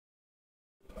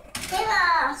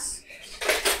nás.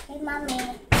 Mami.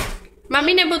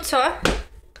 Mami nebo co?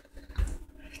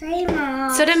 Tady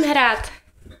nás. Co jdem hrát?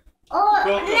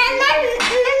 Ne,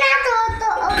 to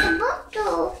od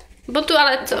botu. Botu,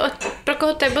 ale co? Pro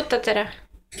koho to je bota teda?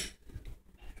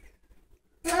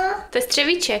 No. To je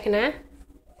Strevicek, ne?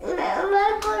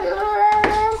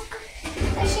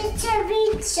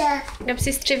 Strevicek. Dám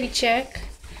si Strevicek.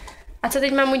 A co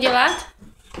teď mám udělat?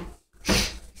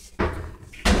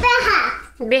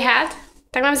 Běhat?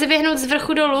 Tak mám si běhnout z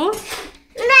vrchu dolů?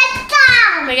 Ne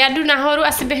tam. Tak já jdu nahoru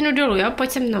a si běhnu dolů, jo?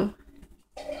 Pojď se mnou.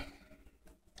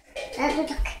 Já jdu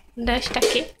taky. Jdeš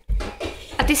taky?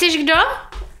 A ty jsi kdo?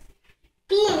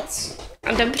 Píc.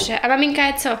 A dobře. A maminka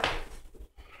je co?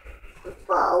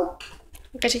 Pou.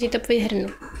 Takže ti to vyhrnu.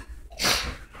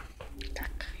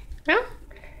 Tak. Jo?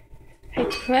 Hej,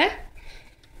 tohle.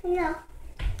 No.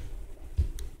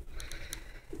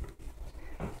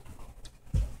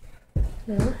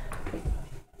 No.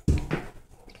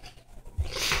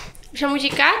 Už mám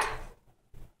utíkat?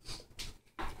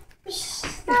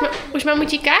 Už mám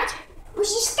utíkat?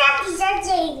 Musíš taky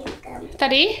za dějinkem.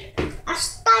 Tady? Až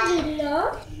tady,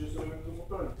 no.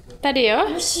 Tady, jo?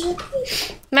 Musíš.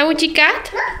 Mám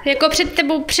utíkat? Jako před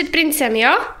tebou, před princem,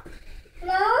 jo?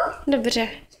 No. Dobře.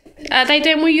 A tady to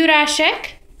je můj Jurášek?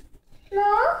 No.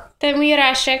 To je můj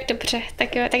Jurášek, dobře.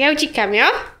 Tak jo, tak já utíkám,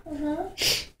 jo?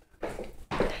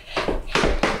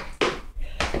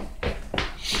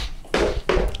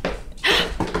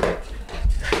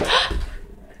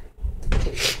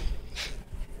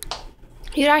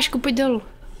 Jurášku, pojď dolů.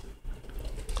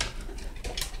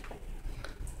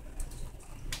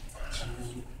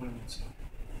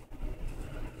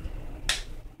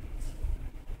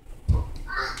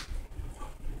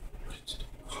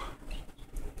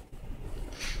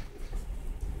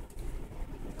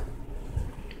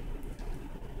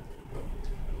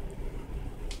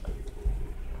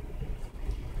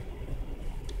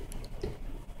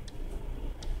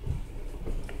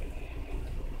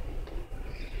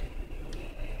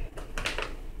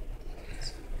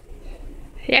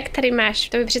 Jak tady máš?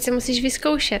 To přece musíš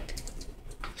vyzkoušet.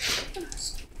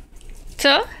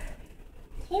 Co?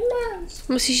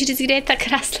 Musíš říct, kde je ta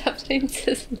krásná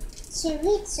princezna.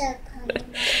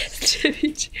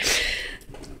 Střevíček.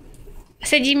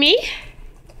 Sedí mi?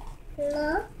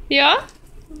 No. Jo?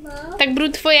 No. Tak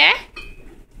budu tvoje?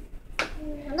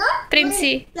 No.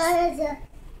 Princi. No.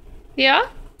 Jo?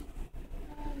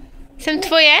 Jsem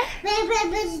tvoje?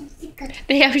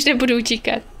 Ne, já už nebudu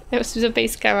utíkat. Já musím za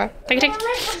pejskama. Tak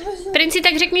Princi,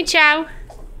 tak řekni čau.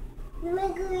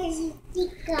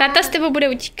 Táta s tebou bude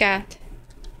utíkat.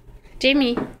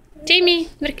 Jamie,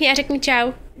 mrkni a řekni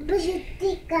čau. Budu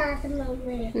utíkat,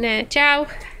 mami. Ne, čau.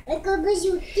 Jako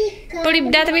budu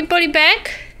utíkat. Dáte mi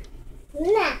polibek?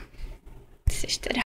 Ne. Ty jsi teda.